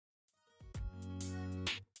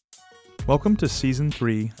Welcome to Season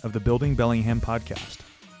 3 of the Building Bellingham podcast.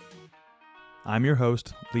 I'm your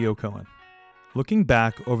host, Leo Cohen. Looking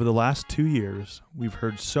back over the last 2 years, we've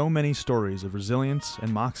heard so many stories of resilience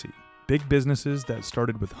and moxie, big businesses that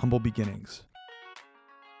started with humble beginnings.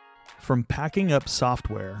 From packing up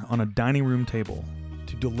software on a dining room table,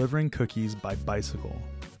 to delivering cookies by bicycle,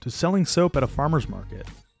 to selling soap at a farmer's market,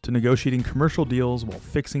 to negotiating commercial deals while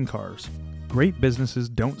fixing cars, great businesses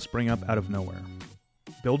don't spring up out of nowhere.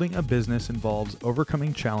 Building a business involves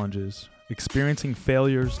overcoming challenges, experiencing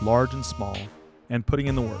failures large and small, and putting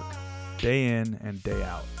in the work, day in and day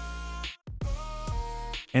out.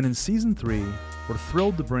 And in Season 3, we're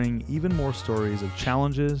thrilled to bring even more stories of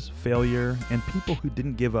challenges, failure, and people who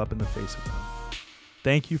didn't give up in the face of them.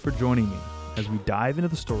 Thank you for joining me as we dive into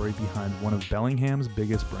the story behind one of Bellingham's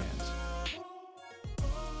biggest brands.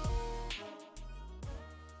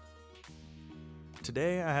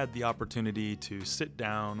 Today, I had the opportunity to sit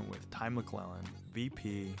down with Ty McClellan,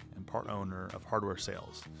 VP and part owner of Hardware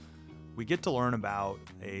Sales. We get to learn about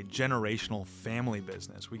a generational family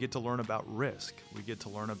business. We get to learn about risk. We get to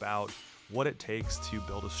learn about what it takes to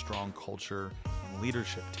build a strong culture and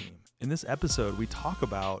leadership team. In this episode, we talk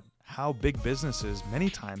about how big businesses many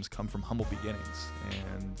times come from humble beginnings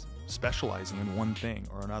and specializing in one thing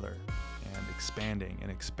or another and expanding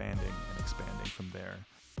from there.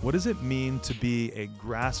 What does it mean to be a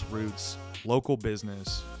grassroots local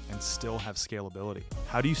business and still have scalability?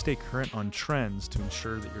 How do you stay current on trends to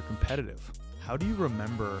ensure that you're competitive? How do you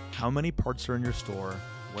remember how many parts are in your store,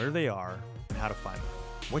 where they are, and how to find them?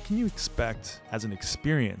 What can you expect as an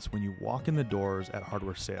experience when you walk in the doors at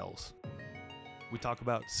Hardware Sales? We talk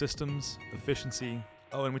about systems, efficiency,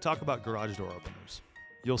 and we talk about garage door openers.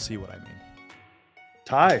 You'll see what I mean.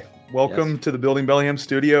 Ty, welcome to the Building Bellingham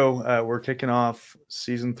studio. We're kicking off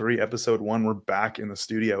Season 3, Episode 1. We're back in the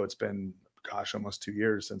studio. It's been, almost 2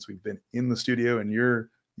 years since we've been in the studio, and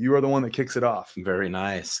you are the one that kicks it off. Very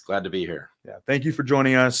nice. Glad to be here. Yeah, thank you for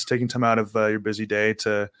joining us, taking time out of your busy day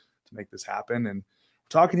to make this happen. And we're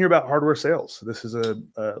talking here about Hardware Sales. This is a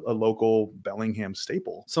local Bellingham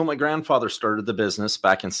staple. So my grandfather started the business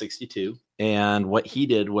back in 1962. And what he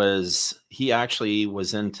did was he actually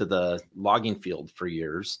was into the logging field for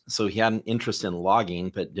years. So he had an interest in logging,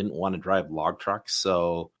 but didn't want to drive log trucks.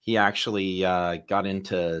 So he actually got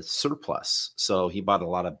into surplus. So he bought a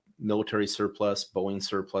lot of military surplus, Boeing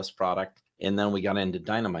surplus product. And then we got into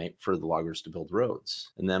dynamite for the loggers to build roads.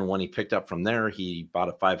 And then when he picked up from there, he bought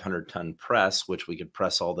a 500-ton press, which we could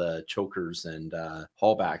press all the chokers and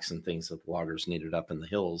haulbacks and things that the loggers needed up in the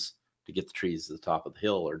hills to get the trees to the top of the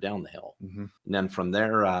hill or down the hill. Mm-hmm. And then from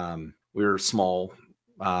there, we were small,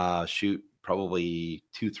 probably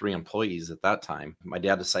 2-3 employees at that time. My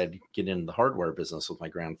dad decided to get into the hardware business with my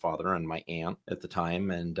grandfather and my aunt at the time.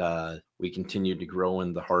 And we continued to grow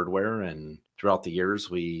in the hardware. And throughout the years,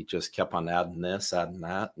 we just kept on adding this, adding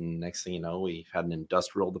that. And next thing you know, we had an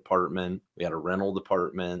industrial department. We had a rental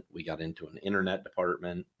department. We got into an internet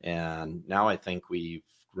department. And now I think we've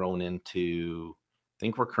grown into,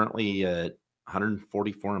 we're currently at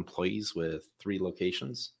 144 employees with 3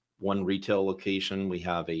 locations. One retail location. We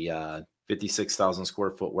have a 56,000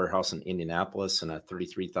 square foot warehouse in Indianapolis and a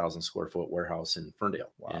 33,000 square foot warehouse in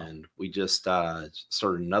Ferndale. Wow. And we just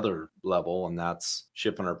started another level, and that's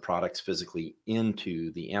shipping our products physically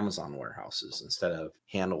into the Amazon warehouses instead of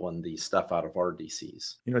handling the stuff out of our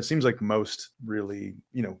DCs. It seems like most really,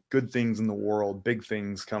 good things in the world, big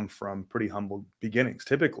things come from pretty humble beginnings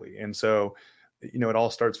typically. And so it all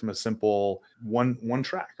starts from a simple one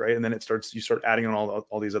track, right? And then you start adding on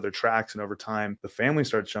all these other tracks. And over time, the family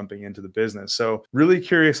starts jumping into the business. So really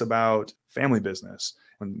curious about family business.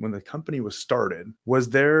 When the company was started, was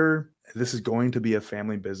this is going to be a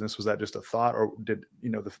family business? Was that just a thought, or did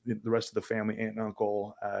the rest of the family, aunt and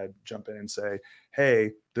uncle, jump in and say,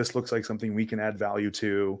 hey, this looks like something we can add value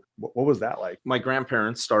to? What was that like? My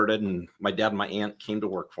grandparents started, and my dad and my aunt came to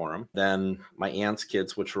work for them. Then my aunt's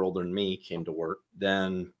kids, which are older than me, came to work.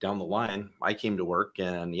 Then down the line, I came to work.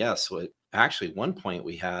 And yes, actually at one point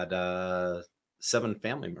we had 7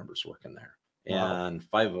 family members working there. Wow. And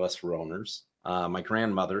 5 of us were owners. My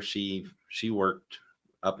grandmother, she worked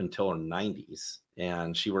up until her 90s,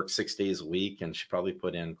 and she worked 6 days a week, and she probably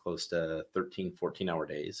put in close to 13, 14-hour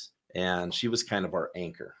days. And she was kind of our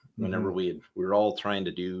anchor. Whenever we were all trying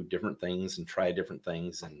to do different things and try different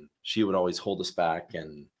things, and she would always hold us back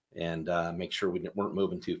and make sure we weren't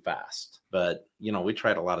moving too fast. But, we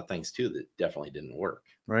tried a lot of things too that definitely didn't work,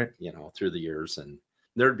 right? Through the years, and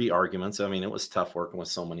there'd be arguments. I mean, it was tough working with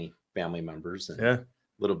so many family members, and a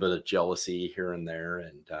little bit of jealousy here and there.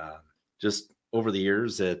 And just over the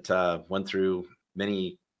years, it went through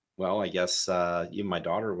many Well, I guess even my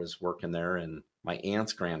daughter was working there and my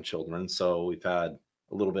aunt's grandchildren. So we've had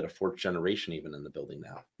a little bit of fourth generation even in the building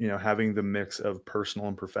now. Having the mix of personal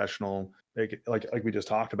and professional, like we just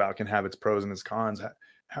talked about, can have its pros and its cons.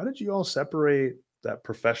 How did you all separate that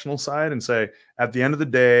professional side and say, at the end of the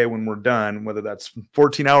day, when we're done, whether that's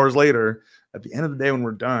 14 hours later, at the end of the day, when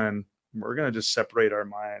we're done, we're going to just separate our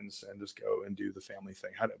minds and just go and do the family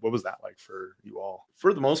thing? What was that like for you all?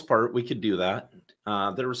 For the most part, we could do that.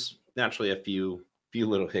 There was naturally a few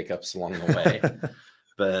little hiccups along the way.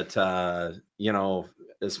 But,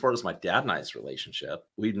 as far as my dad and I's relationship,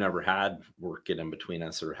 we've never had work get in between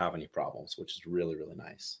us or have any problems, which is really, really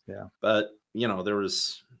nice. Yeah. But,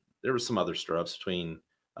 there was some other stir-ups between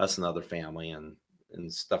us and the other family and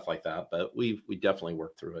stuff like that. But we definitely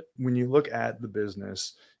worked through it. When you look at the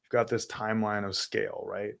business, you've got this timeline of scale,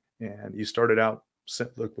 right? And you started out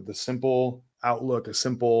with a simple outlook, a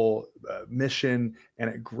simple mission, and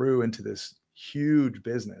it grew into this huge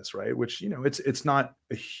business, right? Which, it's not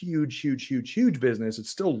a huge business.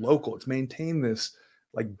 It's still local. It's maintained this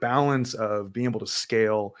like balance of being able to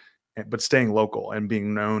scale, but staying local and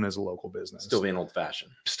being known as a local business. Still being old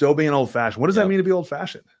fashioned. What does that mean to be old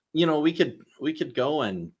fashioned? We could go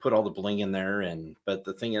and put all the bling in there, but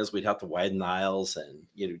the thing is, we'd have to widen the aisles, and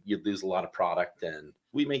you'd lose a lot of product. And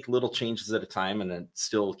we make little changes at a time, and it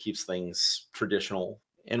still keeps things traditional.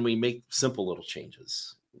 And we make simple little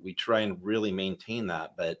changes. We try and really maintain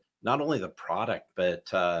that, but not only the product, but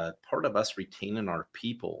part of us retaining our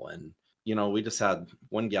people. And we just had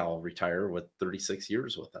one gal retire with 36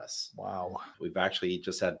 years with us. Wow. We've actually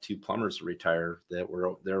just had 2 plumbers retire that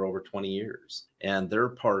were there over 20 years. And they're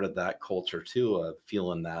part of that culture too, of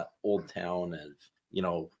feeling that old town and,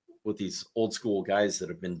 with these old school guys that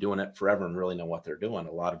have been doing it forever and really know what they're doing.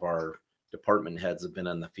 A lot of our department heads have been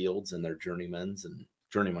in the fields and they're journeymen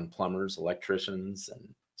plumbers, electricians, and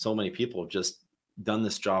so many people have just done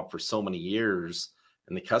this job for so many years,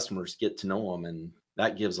 and the customers get to know them. And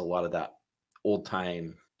that gives a lot of that old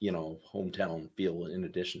time, hometown feel in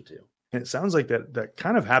addition to. And it sounds like that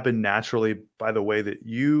kind of happened naturally by the way that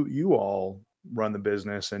you all run the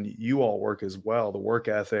business and you all work as well. The work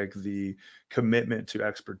ethic, the commitment to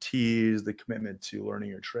expertise, the commitment to learning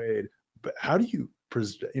your trade. But how do you,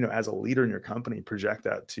 as a leader in your company, project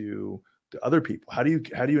that to other people? How do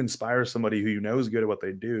you inspire somebody who is good at what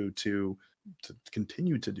they do to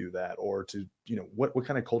continue to do that, or to what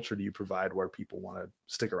kind of culture do you provide where people want to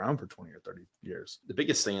stick around for 20 or 30 years? The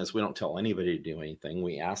biggest thing is we don't tell anybody to do anything.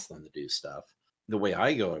 We ask them to do stuff. The way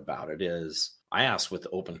I go about it is I ask with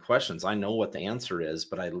open questions. I know what the answer is,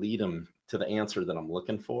 but I lead them to the answer that I'm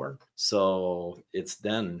looking for. So it's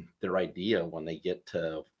then their idea when they get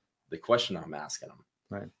to the question I'm asking them.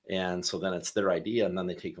 Right. And so then it's their idea, and then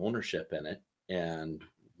they take ownership in it and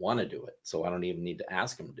want to do it. So I don't even need to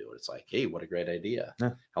ask them to do it. It's like, hey, what a great idea. Yeah.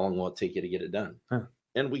 How long will it take you to get it done? Yeah.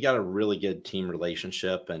 And we got a really good team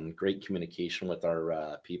relationship and great communication with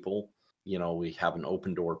our people. We have an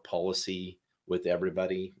open door policy with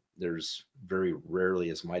everybody. There's very rarely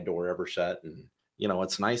is my door ever shut. And,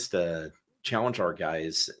 it's nice to challenge our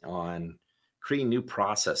guys on creating new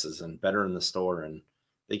processes and better in the store. And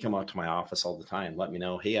they come out to my office all the time, let me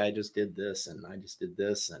know, hey, I just did this and I just did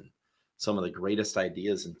this. And some of the greatest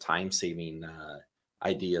ideas and time-saving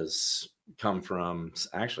ideas come from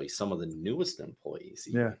actually some of the newest employees,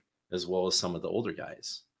 as well as some of the older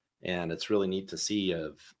guys. And it's really neat to see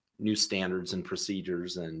of new standards and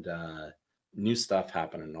procedures and new stuff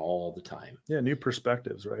happening all the time. Yeah, new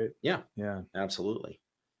perspectives, right? Yeah, absolutely.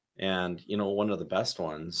 And, one of the best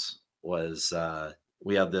ones was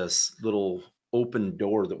we had this little open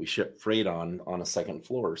door that we ship freight on a second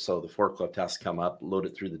floor. So the forklift has to come up, load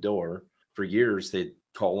it through the door. For years, they'd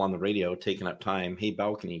call on the radio, taking up time. Hey,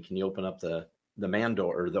 balcony, can you open up the man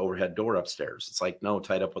door or the overhead door upstairs? It's like, no,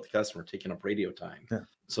 tied up with the customer, taking up radio time. Yeah.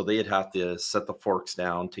 So they'd have to set the forks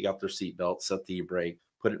down, take out their seatbelt, set the e-brake,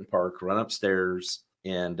 put it in park, run upstairs,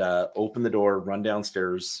 and open the door, run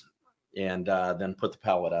downstairs, and then put the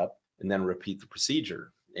pallet up, and then repeat the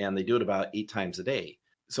procedure. And they do it about 8 times a day.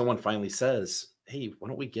 Someone finally says, hey, why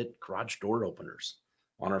don't we get garage door openers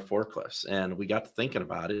on our forklifts? And we got to thinking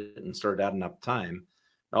about it and started adding up time.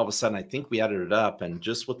 And all of a sudden, I think we added it up, and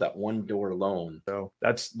just with that one door alone. So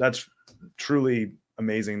that's truly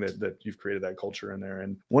amazing that you've created that culture in there.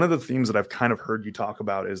 And one of the themes that I've kind of heard you talk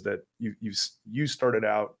about is that you started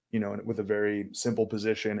out, with a very simple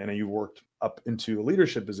position, and you worked up into a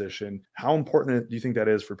leadership position. How important do you think that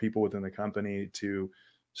is for people within the company to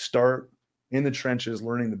start in the trenches,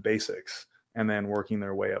 learning the basics, and then working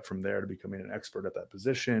their way up from there to becoming an expert at that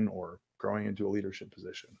position or growing into a leadership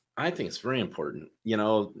position? I think it's very important.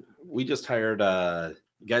 We just hired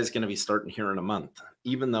the guy's going to be starting here in a month.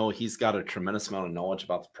 Even though he's got a tremendous amount of knowledge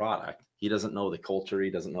about the product, he doesn't know the culture, he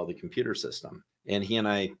doesn't know the computer system. And he and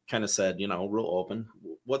I kind of said, real open,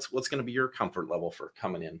 what's going to be your comfort level for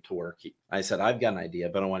coming in to work? I said, I've got an idea,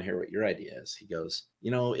 but I want to hear what your idea is. He goes,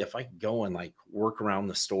 if I go and like work around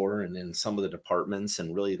the store and in some of the departments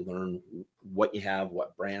and really learn what you have,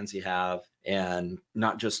 what brands you have, and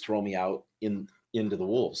not just throw me out into the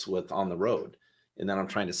wolves with on the road. And then I'm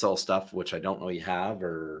trying to sell stuff which I don't know you have,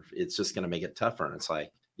 or it's just going to make it tougher. And it's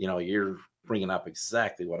like, you're bringing up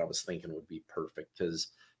exactly what I was thinking would be perfect, because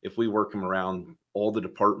if we work him around all the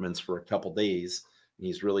departments for a couple days and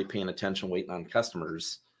he's really paying attention, waiting on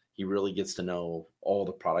customers, he really gets to know all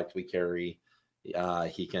the product we carry.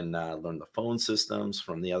 He can learn the phone systems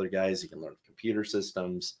from the other guys. He can learn the computer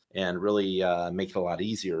systems and really make it a lot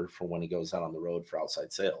easier for when he goes out on the road for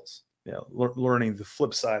outside sales. Yeah, learning the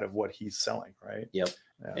flip side of what he's selling, right? Yep.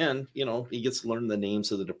 Yeah. And, he gets to learn the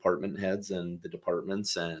names of the department heads and the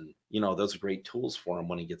departments. And, those are great tools for him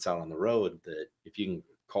when he gets out on the road, that if you can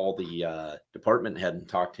call the department head and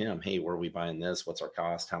talk to him, hey, where are we buying this? What's our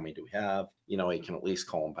cost? How many do we have? He can at least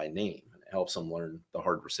call him by name. Helps them learn the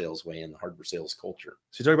hardware sales way and the hardware sales culture.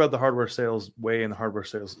 So you talk about the hardware sales way and the hardware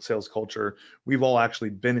sales culture. We've all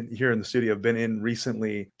actually been here in the studio, been in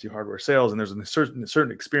recently to hardware sales, and there's a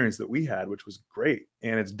certain experience that we had, which was great.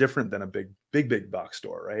 And it's different than a big box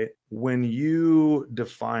store, right? When you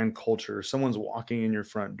define culture, someone's walking in your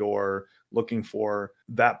front door looking for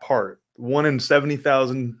that part, 1 in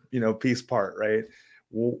 70,000, piece part, right?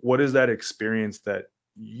 What is that experience that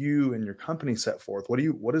you and your company set forth?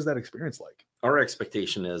 What is that experience like? Our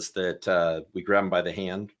expectation is that we grab them by the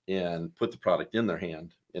hand and put the product in their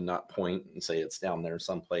hand and not point and say it's down there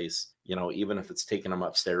someplace, even if it's taking them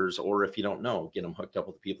upstairs, or if you don't know, get them hooked up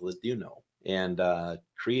with the people that do know, and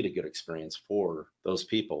create a good experience for those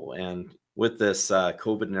people. And with this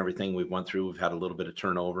COVID and everything we've went through, we've had a little bit of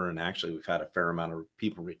turnover, and actually we've had a fair amount of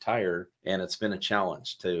people retire, and it's been a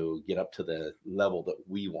challenge to get up to the level that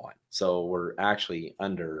we want. So we're actually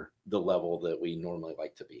under the level that we normally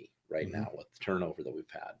like to be right now with the turnover that we've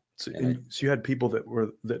had. So you had people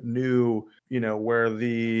that knew, where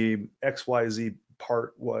the XYZ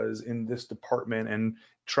part was in this department, and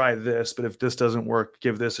try this, but if this doesn't work,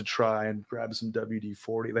 give this a try and grab some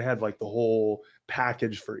WD-40. They had like the whole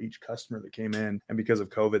package for each customer that came in, and because of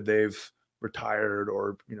COVID, they've retired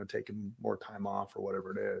or taken more time off or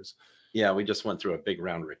whatever it is. Yeah, we just went through a big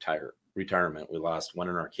round retirement. We lost one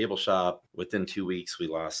in our cable shop. Within 2 weeks, we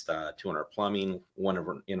lost 2 in our plumbing,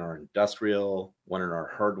 one in our industrial, one in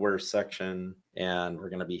our hardware section, and we're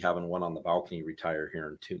going to be having one on the balcony retire here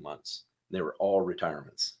in 2 months. They were all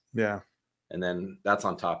retirements. Yeah. And then that's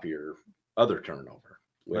on top of your other turnover,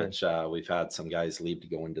 which we've had some guys leave to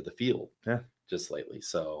go into the field just lately.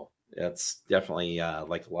 So it's definitely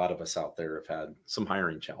like a lot of us out there have had some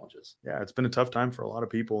hiring challenges. Yeah, it's been a tough time for a lot of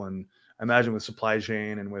people. And I imagine with supply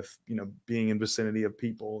chain and with, being in vicinity of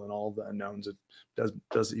people and all of the unknowns, it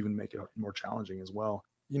does even make it more challenging as well.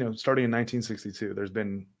 Starting in 1962, there's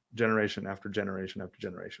been generation after generation after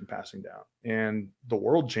generation passing down, and the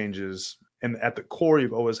world changes. And at the core,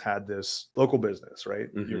 you've always had this local business,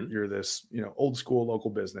 right? Mm-hmm. You're this, old school local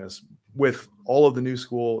business with all of the new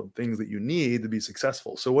school things that you need to be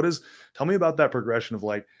successful. So tell me about that progression of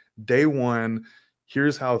like day one,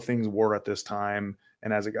 here's how things were at this time,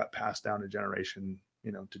 and as it got passed down to generation,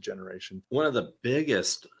 to generation. One of the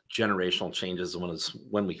biggest generational changes was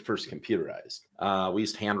when we first computerized. We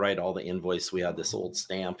used to handwrite all the invoice. We had this old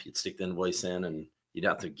stamp. You'd stick the invoice in, and you'd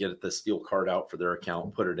have to get the steel card out for their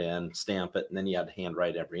account, put it in, stamp it, and then you had to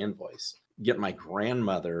handwrite every invoice. Get my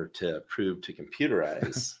grandmother to approve to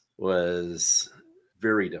computerize was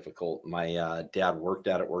very difficult. My dad worked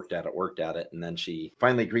at it, and then she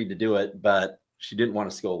finally agreed to do it, but she didn't want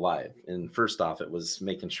us to go live. And first off, it was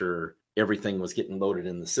making sure everything was getting loaded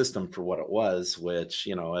in the system for what it was, which,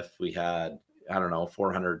 if we had,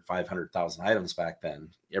 400, 500,000 items back then,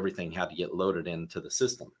 everything had to get loaded into the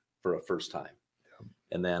system for a first time. Yeah.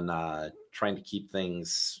 And then trying to keep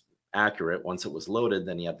things accurate. Once it was loaded,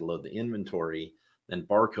 then you had to load the inventory. Then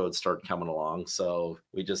barcodes started coming along. So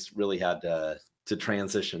we just really had to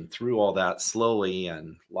transition through all that slowly,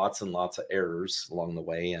 and lots of errors along the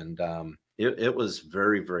way. And it was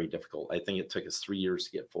very, very difficult. I think it took us 3 years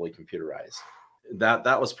to get fully computerized.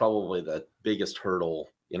 That was probably the biggest hurdle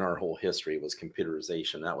in our whole history, was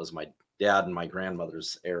computerization. That was my dad and my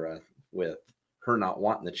grandmother's era, with her not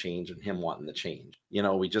wanting the change and him wanting the change.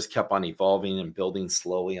 We just kept on evolving and building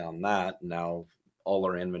slowly on that. Now all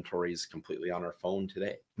our inventory is completely on our phone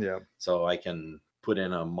today. Yeah. So I can put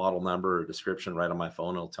in a model number or description right on my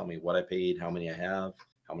phone. It'll tell me what I paid, how many I have,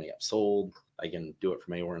 how many I've sold. I can do it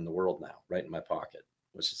from anywhere in the world now, right in my pocket,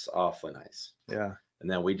 which is awfully nice. Yeah. And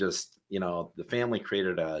then we just, the family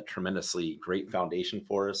created a tremendously great foundation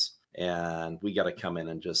for us. And we got to come in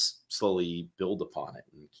and just slowly build upon it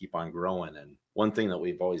and keep on growing. And one thing that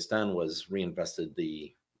we've always done was reinvested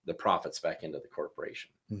the profits back into the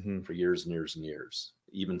corporation for years and years and years.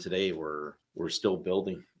 Even today, we're still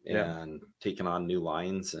building and taking on new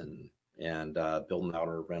lines and building out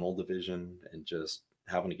our rental division and just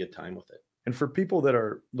having a good time with it. And for people that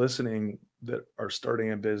are listening that are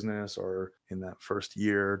starting a business or in that first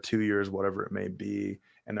year, 2 years, whatever it may be,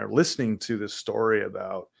 and they're listening to this story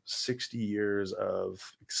about 60 years of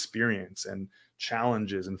experience and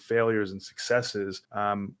challenges and failures and successes,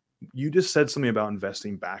 you just said something about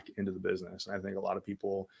investing back into the business. And I think a lot of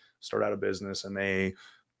people start out a business and they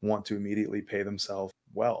want to immediately pay themselves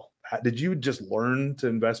well. Did you just learn to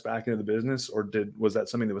invest back into the business, or was that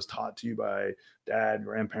something that was taught to you by dad,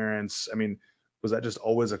 grandparents? I mean, was that just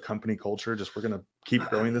always a company culture? Just, we're going to keep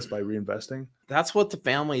growing this by reinvesting? That's what the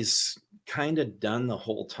family's kind of done the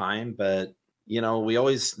whole time. But,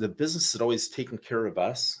 the business had always taken care of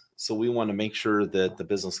us. So we want to make sure that the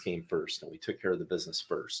business came first and we took care of the business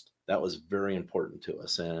first. That was very important to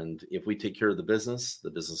us. And if we take care of the business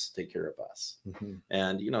will take care of us.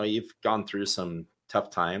 And, you've gone through some tough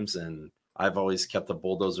times, and I've always kept the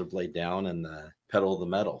bulldozer blade down and the pedal to the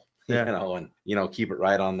metal, and keep it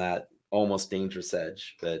right on that almost dangerous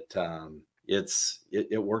edge. But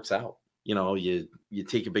it works out. You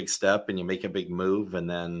take a big step and you make a big move, and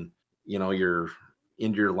then you're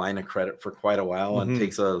into your line of credit for quite a while, and it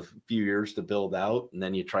takes a few years to build out, and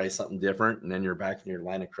then you try something different, and then you're back in your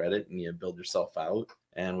line of credit and you build yourself out.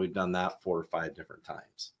 And we've done that 4 or 5 different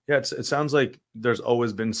times. Yeah, it sounds like there's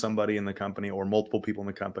always been somebody in the company or multiple people in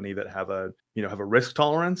the company that have a risk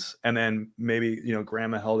tolerance. And then maybe,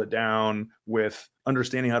 grandma held it down with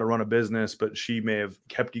understanding how to run a business, but she may have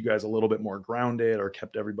kept you guys a little bit more grounded or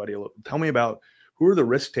kept everybody tell me about who are the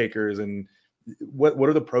risk takers and what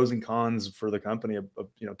are the pros and cons for the company of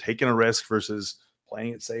taking a risk versus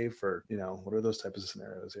playing it safe, or what are those types of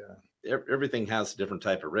scenarios? Everything has a different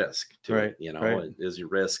type of risk to it. Is your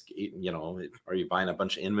risk, are you buying a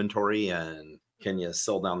bunch of inventory, and can you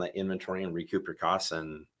sell down that inventory and recoup your costs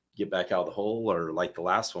and get back out of the hole? Or like the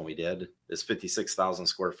last one we did, this 56,000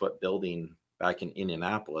 square foot building back in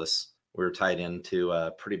Indianapolis, we were tied into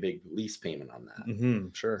a pretty big lease payment on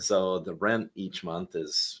that. Sure. So the rent each month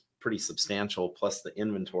is pretty substantial, plus the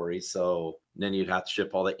inventory. So then you'd have to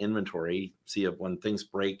ship all the inventory. See, if when things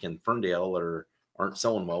break in Ferndale or aren't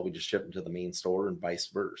selling well, we just ship them to the main store, and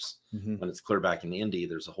vice versa. When it's clear back in Indy,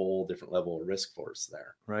 there's a whole different level of risk for us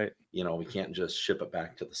there. Right. We can't just ship it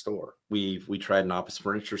back to the store. We tried an office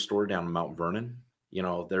furniture store down in Mount Vernon.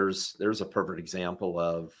 There's a perfect example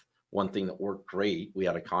of one thing that worked great. We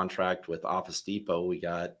had a contract with Office Depot. We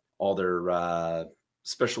got all their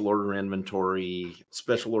special order inventory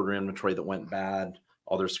that went bad,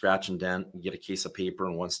 all their scratch and dent. You get a case of paper,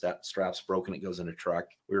 and one strap's broken, it goes in a truck.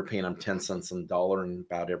 We were paying them 10 cents on the dollar, and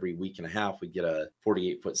about every week and a half we'd get a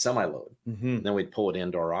 48-foot semi-load. Then we'd pull it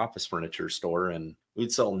into our office furniture store, and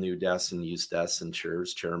we'd sell new desks and used desks and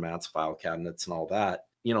chairs, chair mats, file cabinets, and all that.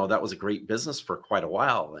 That was a great business for quite a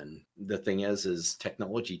while. And the thing is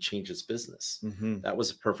technology changes business. That was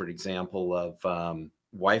a perfect example of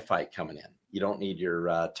Wi-Fi coming in. You don't need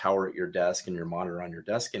your tower at your desk and your monitor on your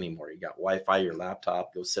desk anymore. You got Wi-Fi, your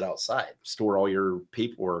laptop, go sit outside, store all your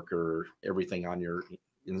paperwork or everything on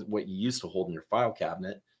what you used to hold in your file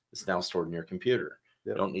cabinet is now stored in your computer.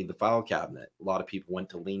 Yep. You don't need the file cabinet. A lot of people went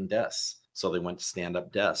to lean desks, so they went to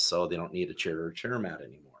stand-up desks, so they don't need a chair or a chair mat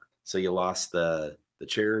anymore. So you lost the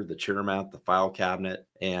chair, the chair mat, the file cabinet,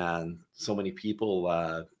 and so many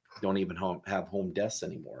people don't even have home desks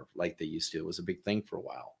anymore like they used to. It was a big thing for a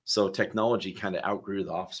while. So technology kind of outgrew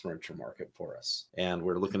the office furniture market for us. And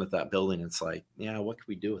we're looking at that building. And it's like, what could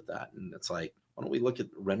we do with that? And it's like, why don't we look at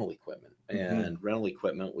rental equipment? And rental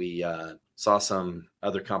equipment, we saw some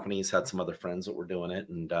other companies, had some other friends that were doing it,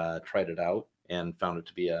 and tried it out and found it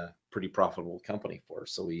to be a pretty profitable company for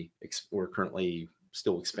us. So we're currently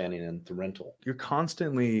still expanding into rental. You're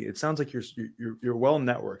constantly, it sounds like you're well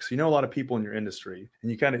networked. So you know a lot of people in your industry, and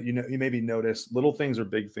you kind of, you maybe notice little things or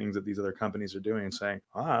big things that these other companies are doing and saying,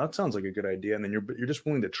 that sounds like a good idea. And then you're just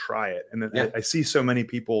willing to try it. And then I see so many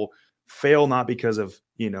people fail, not because of,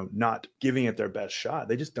 not giving it their best shot.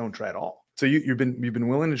 They just don't try at all. So you've been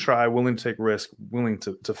willing to try, willing to take risk, willing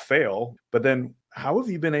to fail. But then how have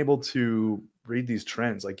you been able to read these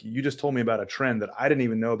trends? Like, you just told me about a trend that I didn't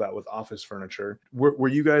even know about with office furniture. Were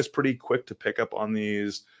you guys pretty quick to pick up on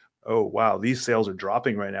these oh, wow, these sales are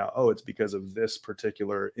dropping right now. Oh, it's because of this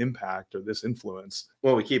particular impact or this influence.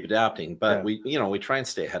 Well, we keep adapting, but Yeah. we try and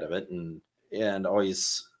stay ahead of it and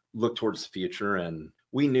always look towards the future. And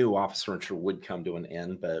we knew office furniture would come to an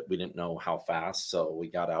end, but we didn't know how fast. So we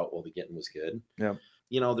got out while the getting was good. Yeah.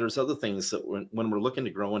 There's other things that when we're looking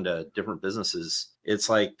to grow into different businesses, it's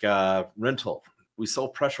like rental. We sell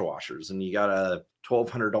pressure washers, and you got a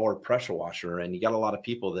 $1,200 pressure washer, and you got a lot of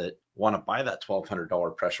people that want to buy that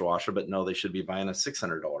 $1,200 pressure washer, but know they should be buying a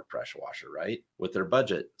 $600 pressure washer, right? With their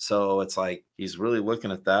budget. So it's like, he's really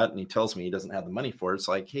looking at that, and he tells me he doesn't have the money for it. It's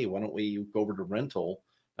like, hey, why don't we go over to rental?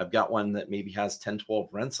 I've got one that maybe has 10, 12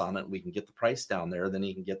 rents on it. We can get the price down there. Then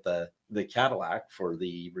you can get the Cadillac for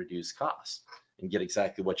the reduced cost and get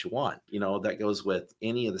exactly what you want. That goes with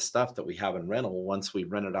any of the stuff that we have in rental. Once we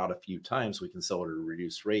rent it out a few times, we can sell it at a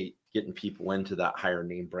reduced rate, getting people into that higher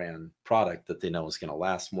name brand product that they know is going to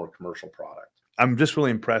last, more commercial product. I'm just really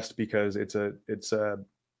impressed because it's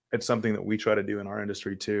something that we try to do in our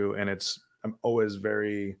industry too. And I'm always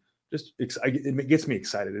very it gets me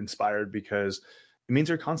excited, inspired, because it means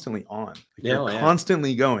you're constantly on. Like you're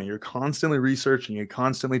constantly going, you're constantly researching, you're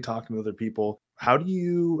constantly talking to other people. How do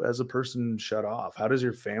you, as a person, shut off? How does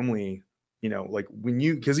your family, like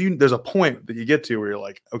because there's a point that you get to where you're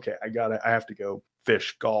like, okay, I have to go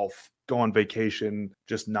fish, golf, go on vacation,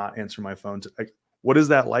 just not answer my phone. Like, what is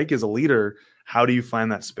that like as a leader? How do you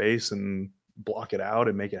find that space and block it out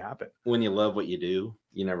and make it happen? When you love what you do,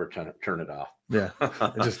 you never turn it off. Yeah.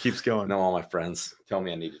 It just keeps going. All my friends tell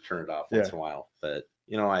me I need to turn it off once in a while, but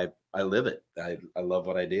I live it. I love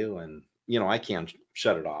what I do, and I can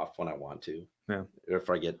shut it off when I want to. Yeah. If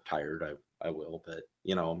I get tired, I will, but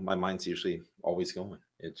my mind's usually always going.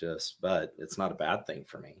 But it's not a bad thing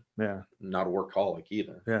for me. Yeah. Not a workaholic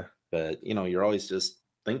either. Yeah. But you're always just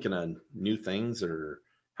thinking of new things, or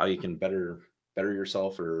how you can better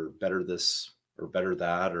yourself, or better this or better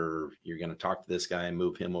that, or you're going to talk to this guy and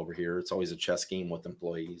move him over here. It's always a chess game with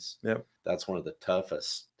employees. Yep. That's one of the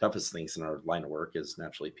toughest things in our line of work, is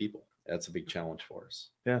naturally people. That's a big challenge for us.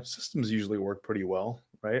 Yeah. Systems usually work pretty well,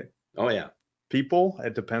 right? Oh yeah. People,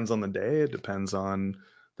 it depends on the day. It depends on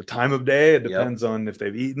the time of day. It depends on if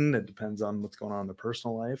they've eaten. It depends on what's going on in their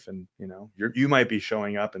personal life. And, you might be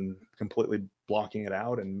showing up and completely blocking it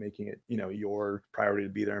out and making it, your priority to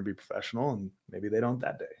be there and be professional. And maybe they don't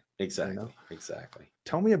that day. Exactly. Exactly.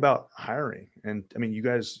 Tell me about hiring. And I mean, you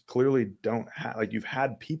guys clearly don't have, you've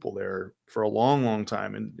had people there for a long, long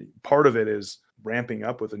time. And part of it is ramping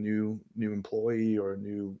up with a new employee or a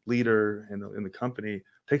new leader in the company. It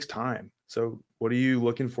takes time. So what are you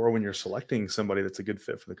looking for when you're selecting somebody that's a good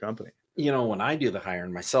fit for the company? When I do the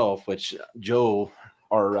hiring myself, which Joe,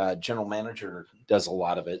 our general manager, does a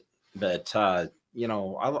lot of it, but I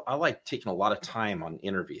like taking a lot of time on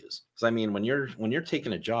interviews. Because I mean, when you're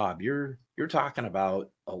taking a job, you're talking about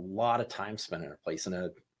a lot of time spent in a place, and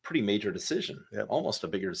a pretty major decision. Yep. Almost a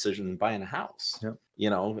bigger decision than buying a house. Yep.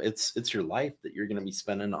 It's your life that you're going to be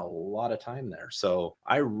spending a lot of time there. So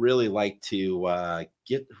I really like to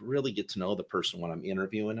get to know the person when I'm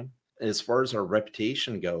interviewing them. As far as our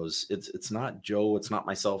reputation goes, it's not Joe, it's not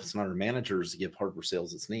myself, it's not our managers to give Hardware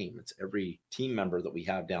Sales its name. It's every team member that we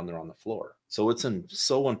have down there on the floor. So it's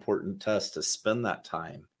so important to us to spend that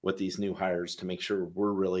time with these new hires to make sure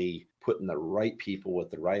we're really putting the right people with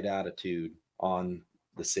the right attitude on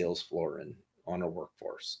the sales floor and on our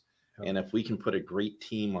workforce. Yep. And if we can put a great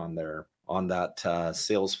team on there on that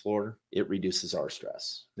sales floor, it reduces our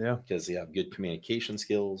stress. Yeah. Because they have good communication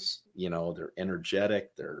skills, they're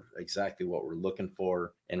energetic, they're exactly what we're looking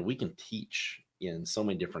for. And we can teach in so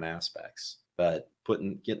many different aspects, but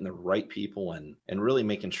getting the right people and really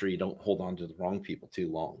making sure you don't hold on to the wrong people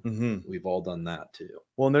too long. Mm-hmm. We've all done that too.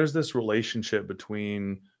 Well, and there's this relationship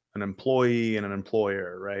between an employee and an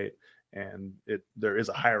employer, right? And there is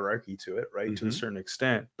a hierarchy to it, right? Mm-hmm. To a certain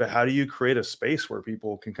extent. But how do you create a space where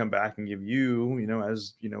people can come back and give you,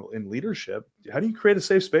 as in leadership, how do you create a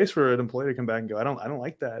safe space for an employee to come back and go, I don't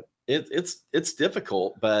like that? It's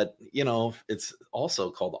difficult, but it's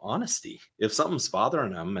also called honesty. If something's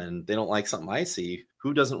bothering them and they don't like something I see,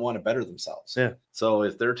 who doesn't want to better themselves? Yeah. So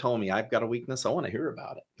if they're telling me I've got a weakness, I want to hear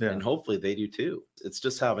about it. Yeah. And hopefully they do too. It's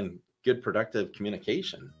just having good, productive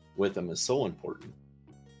communication with them is so important.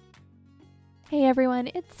 Hey everyone,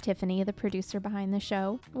 it's Tiffany, the producer behind the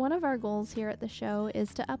show. One of our goals here at the show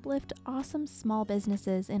is to uplift awesome small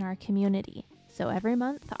businesses in our community. So every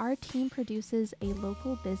month, our team produces a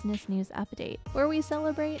local business news update where we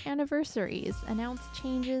celebrate anniversaries, announce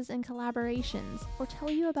changes and collaborations, or tell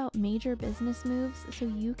you about major business moves so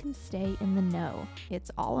you can stay in the know. It's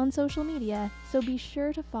all on social media, so be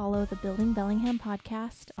sure to follow the Building Bellingham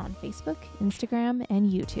podcast on Facebook, Instagram,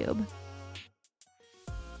 and YouTube.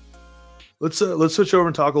 Let's switch over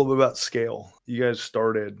and talk a little bit about scale. You guys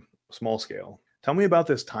started small scale. Tell me about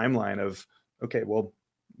this timeline of, okay, well,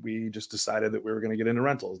 we just decided that we were going to get into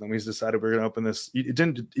rentals. Then we decided we were going to open this. You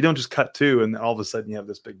don't just cut two and all of a sudden you have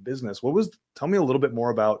this big business. Tell me a little bit more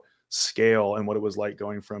about scale and what it was like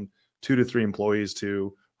going from 2 to 3 employees to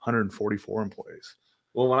 144 employees.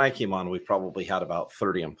 Well, when I came on, we probably had about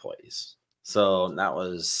 30 employees. So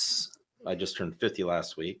I just turned 50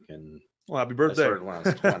 last week, and well, happy birthday. I started when I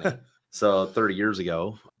was 20. So 30 years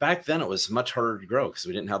ago. Back then, it was much harder to grow because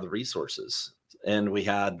we didn't have the resources. And we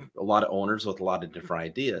had a lot of owners with a lot of different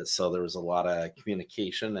ideas. So there was a lot of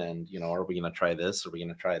communication and, are we going to try this? Are we going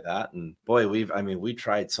to try that? And boy, we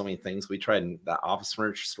tried so many things. We tried that office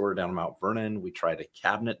furniture store down in Mount Vernon. We tried a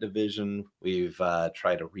cabinet division. We've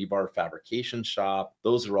tried a rebar fabrication shop.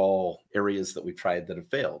 Those are all areas that we tried that have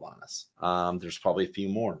failed on us. There's probably a few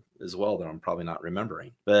more as well that I'm probably not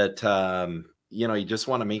remembering. But, you just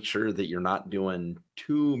want to make sure that you're not doing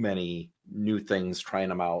too many new things, trying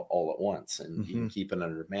them out all at once, and you keep it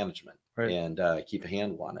under management, right, and keep a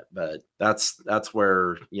handle on it. But that's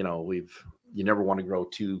where, you never want to grow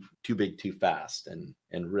too big, too fast,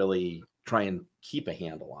 and really try and keep a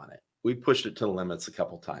handle on it. We pushed it to the limits a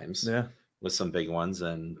couple times. Yeah. With some big ones,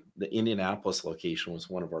 and the Indianapolis location was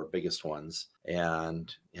one of our biggest ones,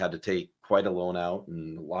 and had to take quite a loan out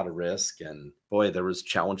and a lot of risk. And boy, there was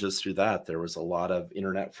challenges through that. There was a lot of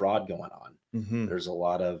internet fraud going on. Mm-hmm. There's a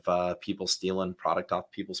lot of people stealing product off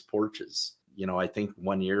people's porches. I think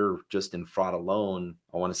one year just in fraud alone,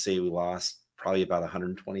 I want to say we lost probably about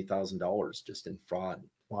 $120,000 just in fraud.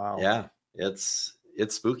 Wow. Yeah, it's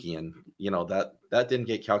spooky, and that didn't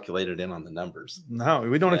get calculated in on the numbers. No,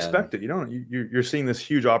 we don't expect it. You're seeing this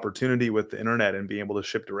huge opportunity with the internet and being able to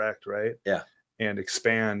ship direct, right? Yeah. And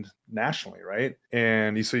expand nationally, right?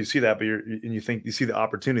 And so you see that, but you see the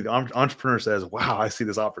opportunity. The entrepreneur says, "Wow, I see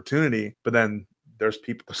this opportunity," but then there's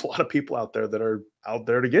a lot of people out there that are out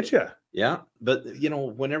there to get you. Yeah, but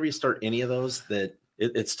whenever you start any of those,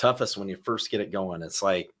 it's toughest when you first get it going. It's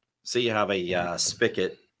like, say you have a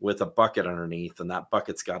spigot with a bucket underneath, and that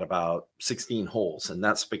bucket's got about 16 holes, and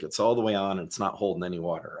that spigot's all the way on, and it's not holding any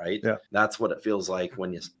water, right? Yeah. That's what it feels like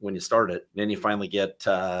when you start it. Then you finally get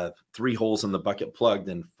 3 holes in the bucket plugged,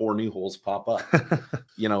 and 4 new holes pop up.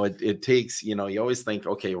 It takes, you always think,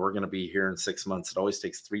 okay, we're going to be here in 6 months. It always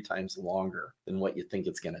takes 3 times longer than what you think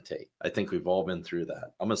it's going to take. I think we've all been through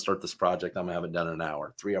that. I'm going to start this project. I'm going to have it done in an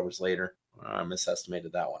hour. 3 hours later, I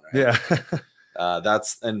misestimated that one, right? Yeah.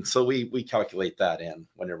 And so we calculate that in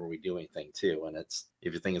whenever we do anything too. And it's,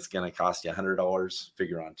 if you think it's going to cost you $100,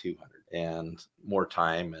 figure on 200 and more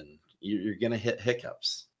time, and you're going to hit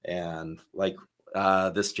hiccups. And like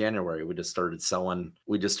this January, we just started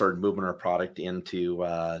moving our product into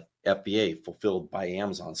FBA, fulfilled by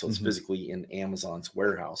Amazon. So it's physically in Amazon's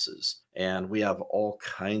warehouses. And we have all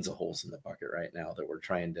kinds of holes in the bucket right now that we're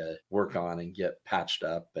trying to work on and get patched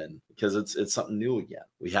up. And because it's something new again.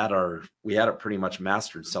 We had it pretty much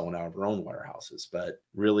mastered selling out of our own warehouses, but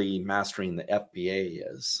really mastering the FBA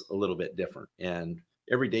is a little bit different. And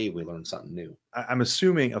every day we learn something new. I'm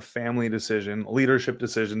assuming a family decision, a leadership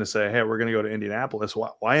decision to say, hey, we're going to go to Indianapolis.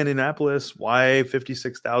 Why Indianapolis? Why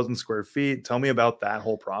 56,000 square feet? Tell me about that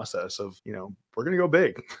whole process of, we're going to go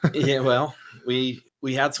big. Yeah, well, we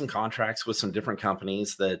had some contracts with some different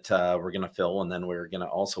companies that we're going to fill, and then we're going to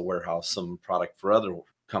also warehouse some product for other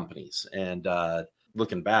companies. And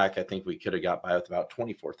looking back, I think we could have got by with about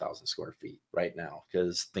 24,000 square feet right now,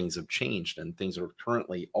 because things have changed and things are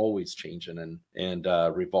currently always changing and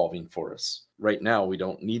revolving for us. Right now, we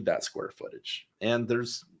don't need that square footage. And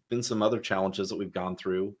there's been some other challenges that we've gone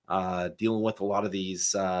through dealing with a lot of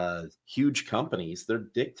these huge companies. They're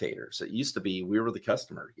dictators. It used to be we were the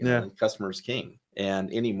customer, the customer's king.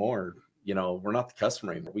 And anymore, we're not the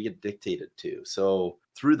customer anymore. We get dictated to. So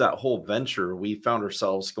through that whole venture, we found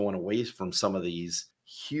ourselves going away from some of these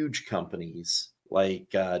huge companies like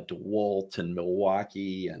DeWalt and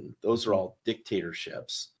Milwaukee, and those are all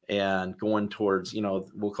dictatorships, and going towards,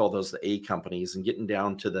 we'll call those the A companies, and getting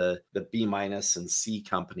down to the B- and C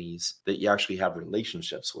companies that you actually have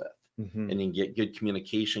relationships with. And you can get good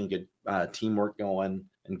communication, good teamwork going,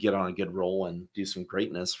 and get on a good roll and do some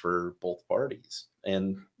greatness for both parties.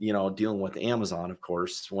 And, dealing with Amazon, of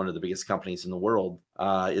course, one of the biggest companies in the world,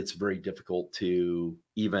 it's very difficult to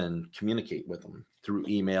even communicate with them through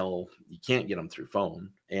email. You can't get them through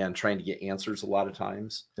phone, and trying to get answers a lot of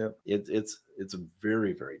times. Yep. It's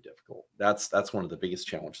very, very difficult. That's one of the biggest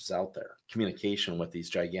challenges out there. Communication with these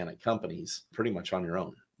gigantic companies, pretty much on your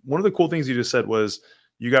own. One of the cool things you just said was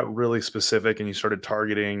you got really specific and you started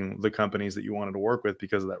targeting the companies that you wanted to work with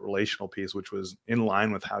because of that relational piece, which was in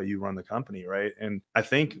line with how you run the company, right? And I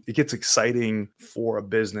think it gets exciting for a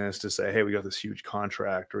business to say, hey, we got this huge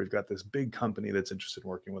contract, or we've got this big company that's interested in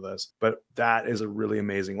working with us. But that is a really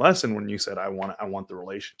amazing lesson when you said, I want the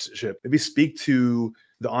relationship. Maybe speak to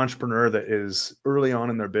the entrepreneur that is early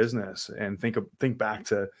on in their business and think back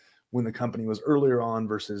to when the company was earlier on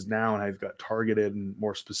versus now, and how you've got targeted and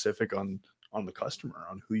more specific on the customer,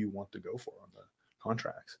 on who you want to go for on the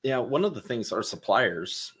contracts. Yeah, one of the things our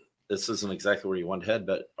suppliers, this isn't exactly where you want to head,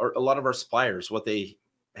 but a lot of our suppliers, what they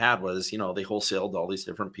had was, they wholesaled all these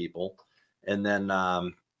different people. And then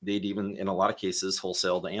they'd even, in a lot of cases,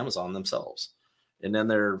 wholesale to Amazon themselves. And then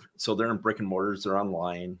they're in brick and mortars, they're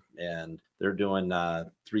online, and they're doing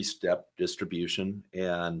 3-step distribution.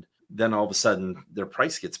 And then all of a sudden their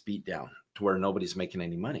price gets beat down to where nobody's making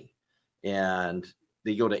any money. And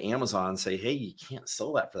they go to Amazon and say, hey, you can't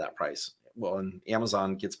sell that for that price. Well, and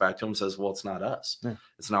Amazon gets back to them and says, well, it's not us. Yeah.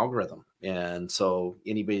 It's an algorithm. And so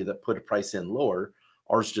anybody that put a price in lower,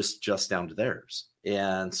 ours just down to theirs.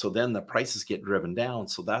 And so then the prices get driven down.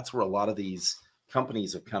 So that's where a lot of these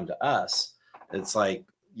companies have come to us. It's like,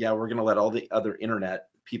 yeah, we're going to let all the other internet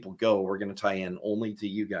people go. We're going to tie in only to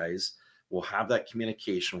you guys. We'll have that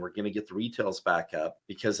communication. We're going to get the retails back up,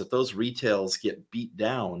 because if those retails get beat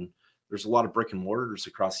down, there's a lot of brick and mortars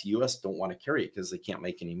across the U.S. don't want to carry it because they can't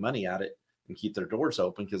make any money at it and keep their doors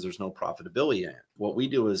open because there's no profitability in it. What we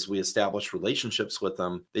do is we establish relationships with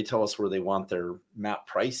them. They tell us where they want their map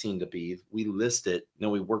pricing to be. We list it, and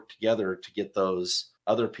then we work together to get those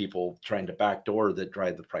other people trying to backdoor that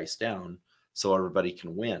drive the price down, so everybody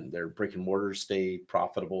can win. Their brick and mortars stay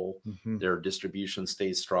profitable. Mm-hmm. Their distribution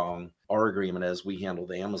stays strong. Our agreement is we handle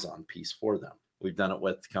the Amazon piece for them. We've done it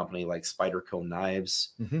with a company like Spyderco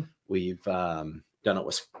Knives. Mm-hmm. We've done it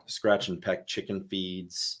with Scratch and Peck chicken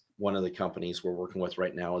feeds. One of the companies we're working with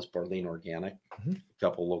right now is Barleen Organic. Mm-hmm. A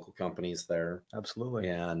couple local companies there. Absolutely.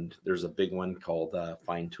 And there's a big one called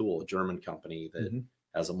Fine Tool, a German company that mm-hmm.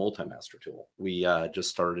 has a multi-master tool. We just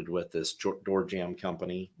started with this door jam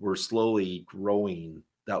company. We're slowly growing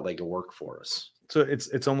that leg of work for us. So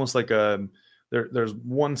it's almost like there's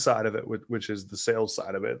one side of it, which is the sales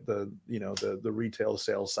side of it, the retail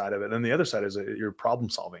sales side of it. And the other side is you're problem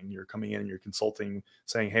solving. You're coming in and you're consulting,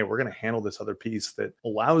 saying, hey, we're going to handle this other piece that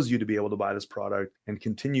allows you to be able to buy this product and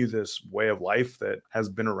continue this way of life that has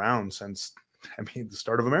been around since, the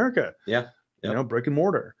start of America. Yeah. Yep. Brick and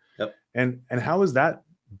mortar. Yep. And how has that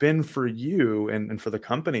been for you and for the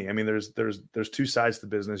company? There's two sides to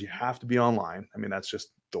the business. You have to be online. That's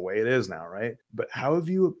just the way it is now, right? But how have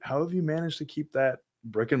you managed to keep that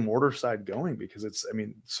brick and mortar side going? Because it's,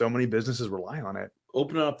 so many businesses rely on it.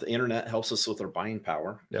 Opening up the internet helps us with our buying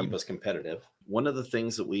power, yep. Keep us competitive. One of the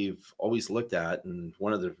things that we've always looked at, and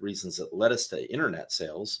one of the reasons that led us to internet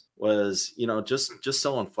sales was, just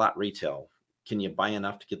selling flat retail. Can you buy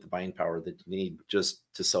enough to get the buying power that you need just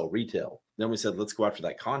to sell retail? Then we said, let's go after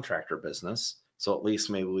that contractor business. So at least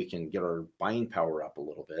maybe we can get our buying power up a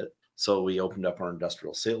little bit. So we opened up our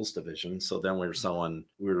industrial sales division. So then we were selling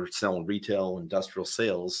retail, industrial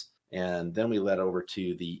sales, and then we led over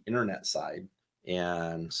to the internet side.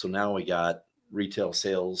 And so now we got retail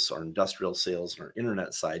sales, our industrial sales, and our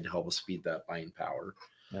internet side to help us feed that buying power.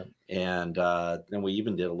 Yep. And then we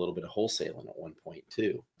even did a little bit of wholesaling at one point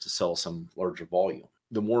too, to sell some larger volume.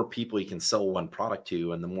 The more people you can sell one product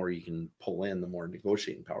to, and the more you can pull in, the more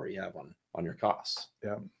negotiating power you have on your costs.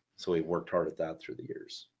 Yeah. So we worked hard at that through the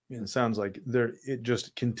years. It sounds like it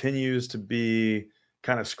just continues to be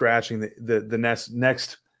kind of scratching the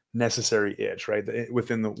next necessary itch, right?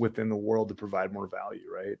 Within the world to provide more value,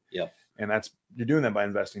 right? Yep. And you're doing that by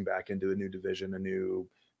investing back into a new division, a new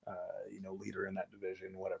leader in that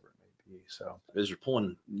division, whatever it may be. So as you're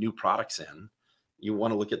pulling new products in, you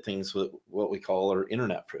want to look at things with what we call our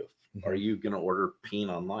internet proof. Mm-hmm. Are you going to order peen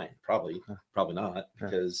online? Probably not,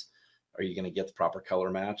 because are you going to get the proper color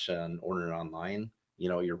match and order it online?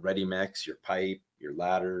 Your ready mix, your pipe, your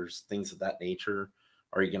ladders, things of that nature.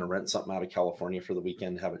 Are you going to rent something out of California for the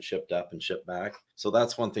weekend, have it shipped up and shipped back? So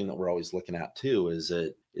that's one thing that we're always looking at too, is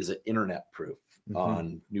it internet proof mm-hmm.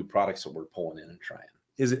 on new products that we're pulling in and trying.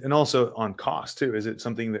 Is it, and also on cost too, is it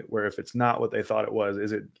something that where if it's not what they thought it was,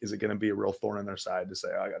 is it going to be a real thorn in their side to say,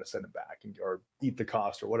 oh, I got to send it back or eat the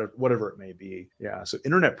cost or whatever it may be? Yeah. So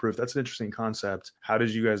internet proof, that's an interesting concept. How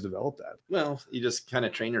did you guys develop that? Well, you just kind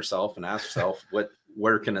of train yourself and ask yourself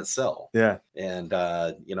where can it sell? Yeah. And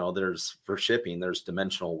there's for shipping, there's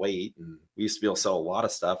dimensional weight, and we used to be able to sell a lot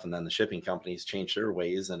of stuff, and then the shipping companies changed their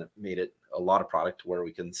ways, and it made it a lot of product to where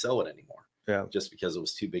we couldn't sell it anymore. Yeah. Just because it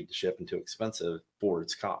was too big to ship and too expensive for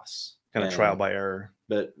its costs. Kind of trial by error.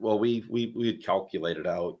 But we had calculated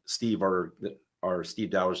out. Steve, our Steve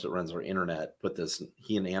Dowers that runs our internet,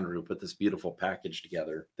 he and Andrew put this beautiful package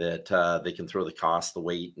together that they can throw the cost, the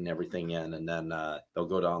weight, and everything in, and then they'll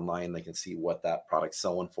go to online. They can see what that product's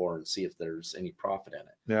selling for and see if there's any profit in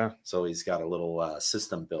it. Yeah. So he's got a little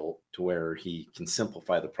system built to where he can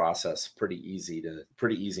simplify the process pretty easy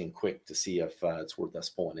and quick to see if it's worth us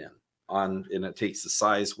pulling in. And it takes the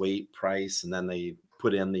size, weight, price, and then they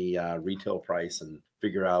put in the retail price and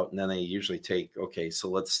figure out, and then they usually take, okay, so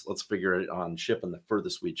let's figure it on shipping the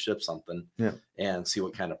furthest we'd ship something, and see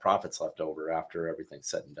what kind of profits left over after everything's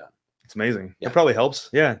said and done. It's amazing. Yeah. It probably helps.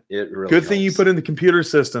 Yeah. It really good helps. Thing you put in the computer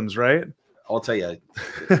systems, right? I'll tell you,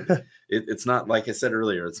 it's not, like I said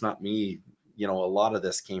earlier, it's not me. A lot of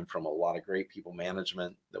this came from a lot of great people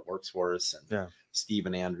management that works for us, and Steve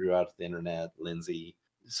and Andrew out at the internet, Lindsay.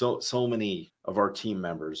 So many of our team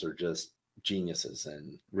members are just geniuses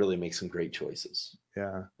and really make some great choices.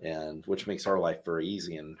 Yeah. And which makes our life very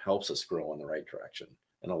easy and helps us grow in the right direction,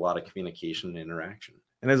 and a lot of communication and interaction.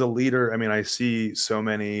 And as a leader, I mean, I see so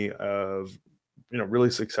many of,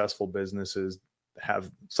 really successful businesses have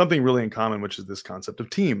something really in common, which is this concept of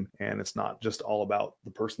team. And it's not just all about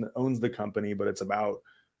the person that owns the company, but it's about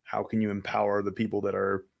how can you empower the people that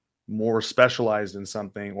are more specialized in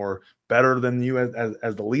something or better than you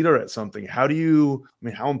as the leader at something. How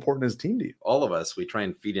important is team to you? All of us, we try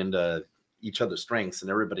and feed into each other's strengths, and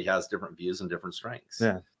everybody has different views and different strengths.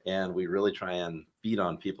 Yeah. And we really try and feed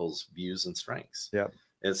on people's views and strengths. Yeah.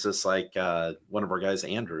 It's just like one of our guys,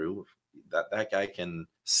 Andrew, that guy can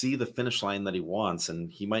see the finish line that he wants, and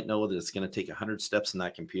he might know that it's going to take 100 steps in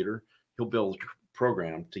that computer. He'll build a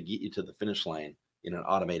program to get you to the finish line in an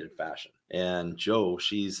automated fashion. And Joe,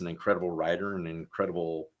 she's an incredible writer and an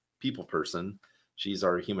incredible people person. She's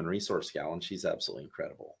our human resource gal, and she's absolutely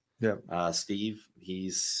incredible. Yeah. Steve,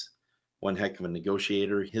 he's one heck of a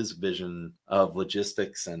negotiator. His vision of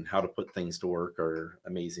logistics and how to put things to work are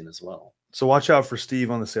amazing as well. So watch out for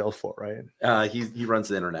Steve on the sales floor, right? He runs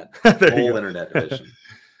the internet, the whole internet division.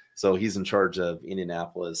 So he's in charge of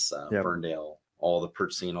Indianapolis, Ferndale, all the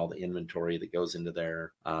purchasing, all the inventory that goes into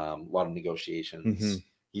there, a lot of negotiations. Mm-hmm.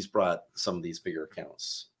 He's brought some of these bigger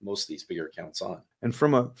accounts, most of these bigger accounts on. And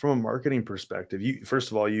from a marketing perspective, first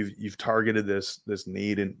of all, you've targeted this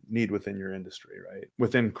need within your industry, right?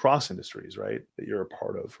 Within cross industries, right? That you're a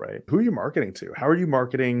part of, right? Who are you marketing to? How are you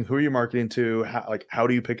marketing? Who are you marketing to? How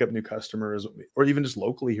do you pick up new customers, or even just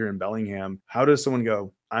locally here in Bellingham? How does someone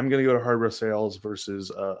go, I'm going to go to Hardware Sales versus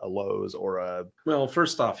a Lowe's or a? Well,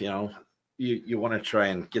 first off, you want to try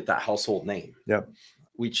and get that household name. Yep.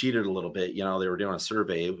 We cheated a little bit. They were doing a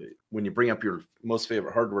survey. When you bring up your most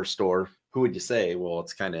favorite hardware store, who would you say? Well,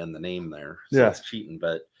 it's kind of in the name there. So it's cheating,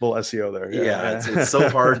 but a little SEO there. Yeah. It's so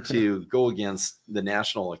hard to go against the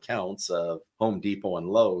national accounts of Home Depot and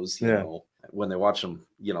Lowe's. You know, when they watch them,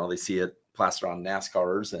 they see it plastered on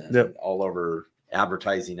NASCARs and all over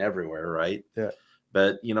advertising everywhere. Right. Yeah.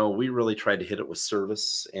 But, we really tried to hit it with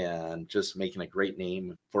service and just making a great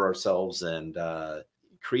name for ourselves and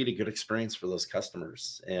create a good experience for those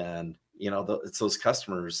customers. And, it's those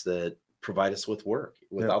customers that provide us with work.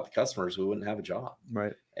 Without the customers, we wouldn't have a job.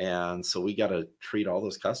 Right. And so we got to treat all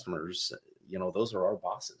those customers, those are our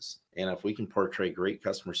bosses. And if we can portray great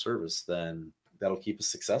customer service, then that'll keep us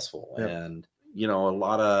successful. Yep. And, a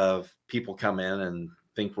lot of people come in and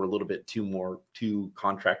think we're a little bit too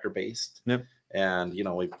contractor based. Yep. And,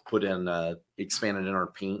 we put in, expanded in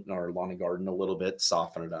our paint and our lawn and garden a little bit,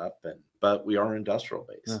 soften it up. But we are industrial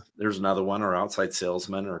based. Yeah. There's another one. Our outside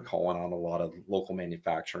salesmen are calling on a lot of local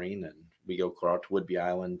manufacturing, and we go out to Whidbey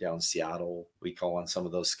Island, down in Seattle. We call on some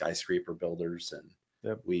of those skyscraper builders,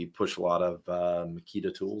 and we push a lot of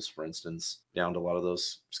Makita tools, for instance, down to a lot of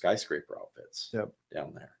those skyscraper outfits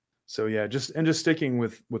down there. So just sticking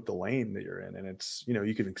with the lane that you're in, and it's,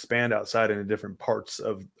 you can expand outside into different parts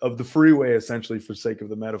of the freeway, essentially, for sake of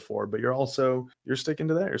the metaphor, but you're sticking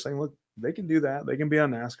to that. You're saying, look, they can do that. They can be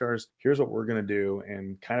on NASCARs. Here's what we're going to do.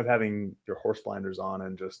 And kind of having your horse blinders on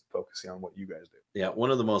and just focusing on what you guys do. Yeah.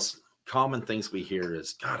 One of the most common things we hear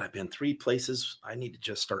is, God, I've been 3 places. I need to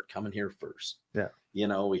just start coming here first. Yeah.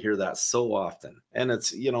 We hear that so often. And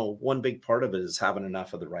it's, one big part of it is having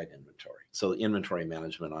enough of the right inventory. So inventory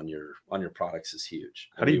management on your products is huge.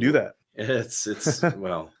 How do you do that? It's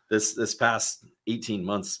well, this past 18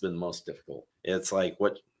 months has been the most difficult. It's like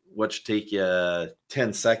what should take you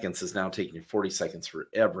 10 seconds is now taking you 40 seconds for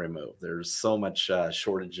every move. There's so much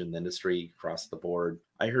shortage in the industry across the board.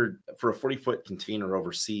 I heard for a 40-foot container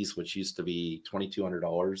overseas, which used to be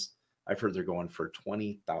 $2,200, I've heard they're going for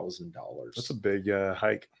 $20,000. That's a big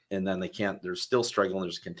hike. And then they're still struggling.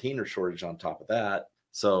 There's a container shortage on top of that.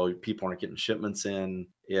 So people aren't getting shipments in.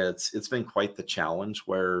 It's been quite the challenge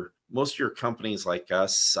where most of your companies like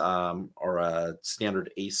us are a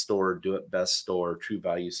standard ACE store, Do It Best store, True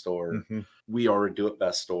Value store. Mm-hmm. We are a Do It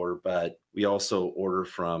Best store, but we also order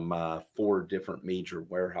from 4 different major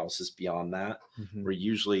warehouses beyond that, Mm-hmm. where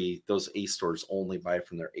usually those ACE stores only buy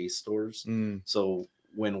from their ACE stores. So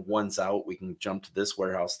when one's out, we can jump to this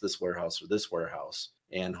warehouse, or this warehouse.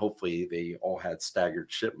 And hopefully they all had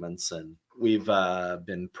staggered shipments. And we've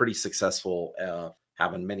been pretty successful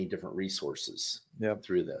having many different resources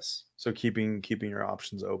through this. So keeping your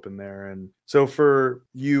options open there. And so for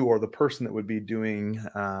you or the person that would be doing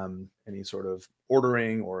any sort of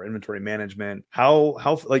ordering or inventory management, how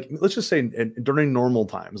like, let's just say during normal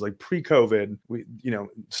times, like pre-COVID, we,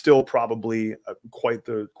 still probably quite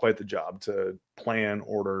the job to plan,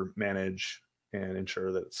 order, manage, and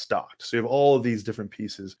ensure that it's stocked. So you have all of these different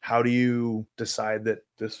pieces. How do you decide that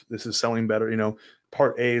this is selling better?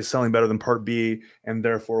 Part A is selling better than part B, and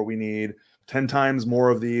therefore we need 10 times more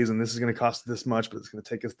of these, and this is going to cost this much, but it's going to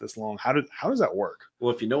take us this long. How does that work?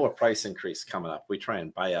 Well, if you know a price increase coming up, we try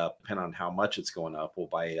and buy up, depending on how much it's going up, we'll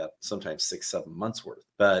buy up sometimes 6-7 months worth.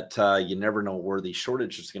 But you never know where these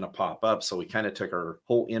shortages are going to pop up. So we kind of took our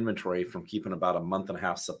whole inventory from keeping about 1.5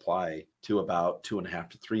 months supply to about 2.5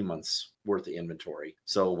 to 3 months worth of inventory.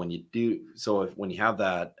 So when you have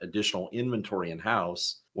that additional inventory in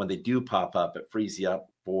house, when they do pop up, it frees you up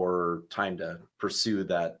for time to pursue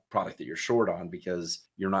that product that you're short on, because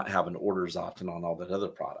you're not having orders often on all that other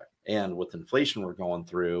product. And with inflation we're going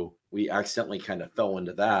through, we accidentally kind of fell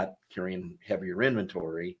into that, carrying heavier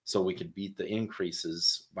inventory, so we could beat the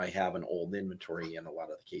increases by having old inventory in a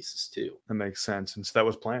lot of the cases too. That makes sense. And so that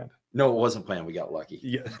was planned. No, it wasn't planned. We got lucky.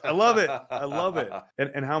 Yeah, I love it. I love it.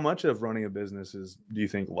 And how much of running a business do you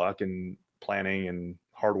think, luck and planning and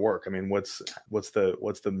hard work? I mean, what's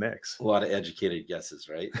the mix? A lot of educated guesses,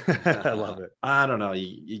 right? I love it. I don't know.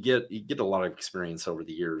 You get a lot of experience over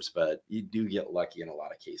the years, but you do get lucky in a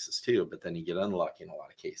lot of cases too. But then you get unlucky in a lot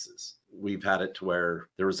of cases. We've had it to where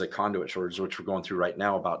there was a conduit shortage, which we're going through right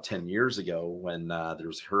now, about 10 years ago when there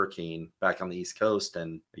was a hurricane back on the East Coast.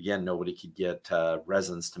 And again, nobody could get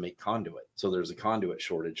resins to make conduit. So there's a conduit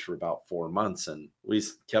shortage for about 4 months. And we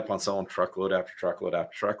kept on selling truckload after truckload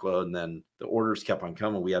after truckload. And then the orders kept on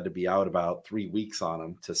coming. We had to be out about 3 weeks on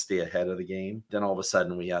them to stay ahead of the game. Then all of a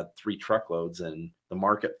sudden we had 3 truckloads and the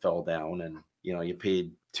market fell down, and you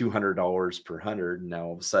paid $200 per 100. And now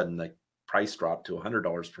all of a sudden the price dropped to $100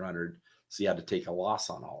 per 100. So you had to take a loss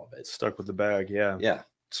on all of it. Stuck with the bag. Yeah. Yeah.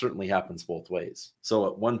 Certainly happens both ways. So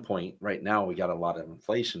at one point right now we got a lot of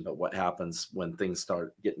inflation, but what happens when things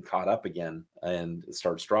start getting caught up again and it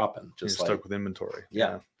starts dropping? You're stuck with inventory.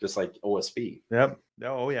 Yeah. Just like OSB. Yep.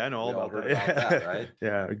 Oh yeah, I know all about that, right?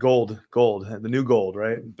 Yeah. Gold, the new gold,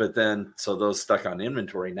 right? But then, so those stuck on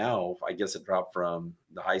inventory now, I guess it dropped from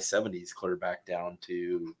the high 70s clear back down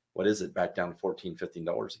to, back down to $14,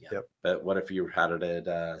 $15 again. Yep. But what if you had it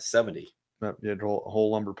at 70? Yep. Yeah, a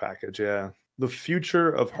whole lumber package. Yeah. The future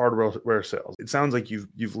of hardware sales. It sounds like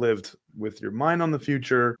you've lived with your mind on the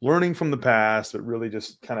future, learning from the past, but really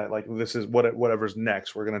just kind of like, this is whatever's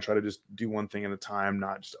next. We're going to try to just do one thing at a time,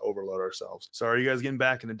 not just overload ourselves. So are you guys getting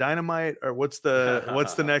back into dynamite, or what's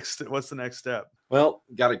the next step? Well,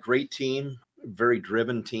 got a great team, very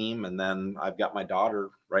driven team. And then I've got my daughter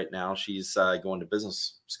right now. She's going to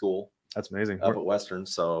business school. That's amazing. Up at Western.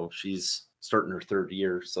 So she's starting her 3rd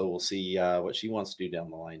year. So we'll see what she wants to do down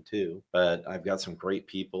the line too. But I've got some great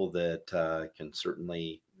people that can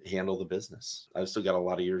certainly handle the business. I've still got a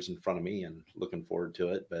lot of years in front of me and looking forward to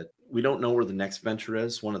it, but we don't know where the next venture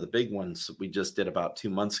is. One of the big ones that we just did about 2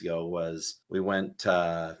 months ago was we went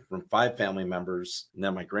from 5 family members, and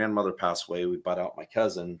then my grandmother passed away. We bought out my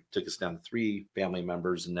cousin, took us down to 3 family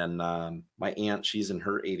members. And then my aunt, she's in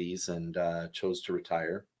her 80s and chose to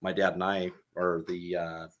retire. My dad and I are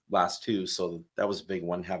the last 2. So that was a big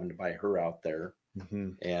one, having to buy her out there.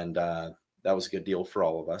 And that was a good deal for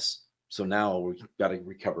all of us. So now we've got to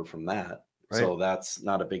recover from that. Right. So that's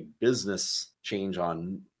not a big business change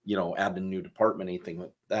on, adding a new department, anything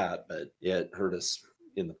like that, but it hurt us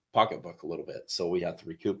in the pocketbook a little bit. So we have to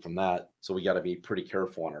recoup from that. So we got to be pretty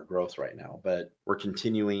careful on our growth right now, but we're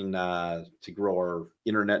continuing to grow our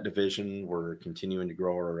internet division. We're continuing to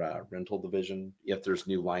grow our rental division. If there's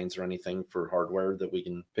new lines or anything for hardware that we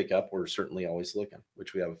can pick up, we're certainly always looking,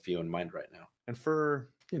 which we have a few in mind right now. And for,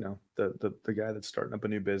 the guy that's starting up a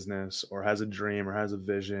new business or has a dream or has a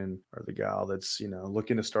vision, or the gal that's,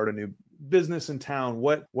 looking to start a new business in town,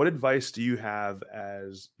 what advice do you have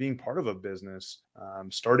as being part of a business,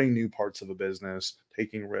 starting new parts of a business,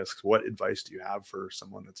 taking risks? What advice do you have for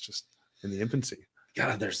someone that's just in the infancy?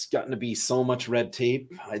 God, there's gotten to be so much red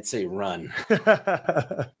tape. I'd say run.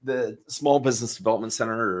 The Small Business Development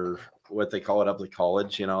Center, or what they call it up at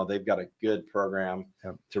college, they've got a good program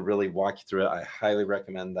to really walk you through it. I highly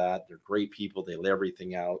recommend that. They're great people. They lay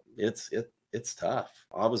everything out. It's tough.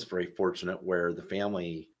 I was very fortunate where the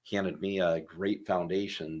family handed me a great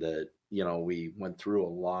foundation that, we went through a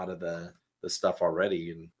lot of the stuff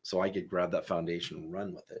already. And so I could grab that foundation and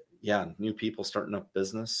run with it. Yeah. New people starting up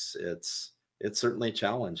business, it's certainly a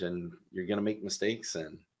challenge, and you're going to make mistakes,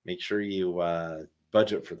 and make sure you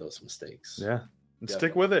budget for those mistakes. Yeah. And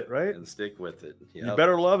stick with it, right? And stick with it. Yep. You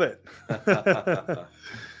better love it.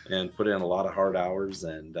 And put in a lot of hard hours,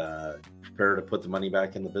 and prepare to put the money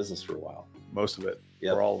back in the business for a while. Most of it.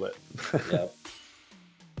 Yep. Or all of it. Yep.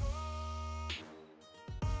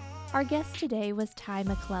 Our guest today was Ty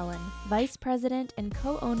McClellan, Vice President and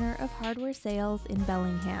co-owner of Hardware Sales in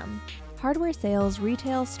Bellingham. Hardware Sales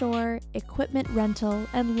retail store, equipment rental,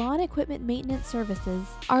 and lawn equipment maintenance services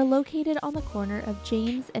are located on the corner of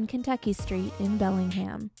James and Kentucky Street in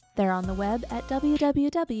Bellingham. They're on the web at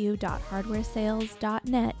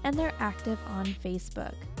www.hardwaresales.net, and they're active on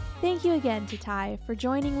Facebook. Thank you again to Ty for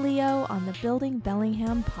joining Leo on the Building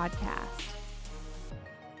Bellingham podcast.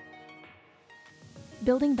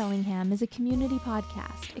 Building Bellingham is a community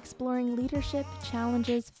podcast exploring leadership,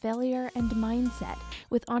 challenges, failure, and mindset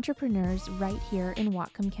with entrepreneurs right here in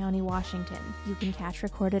Whatcom County, Washington. You can catch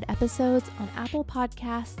recorded episodes on Apple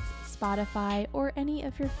Podcasts, Spotify, or any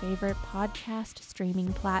of your favorite podcast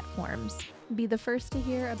streaming platforms. Be the first to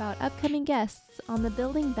hear about upcoming guests on the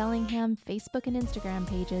Building Bellingham Facebook and Instagram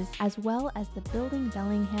pages, as well as the Building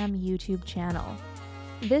Bellingham YouTube channel.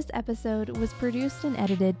 This episode was produced and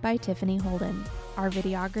edited by Tiffany Holden. Our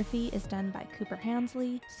videography is done by Cooper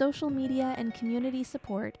Hansley. Social media and community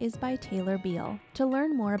support is by Taylor Beal. To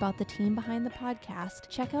learn more about the team behind the podcast,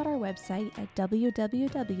 check out our website at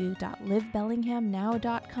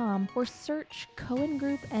www.livebellinghamnow.com or search Cohen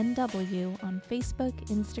Group NW on Facebook,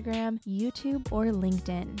 Instagram, YouTube, or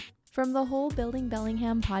LinkedIn. From the whole Building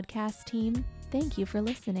Bellingham podcast team, thank you for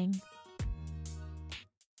listening.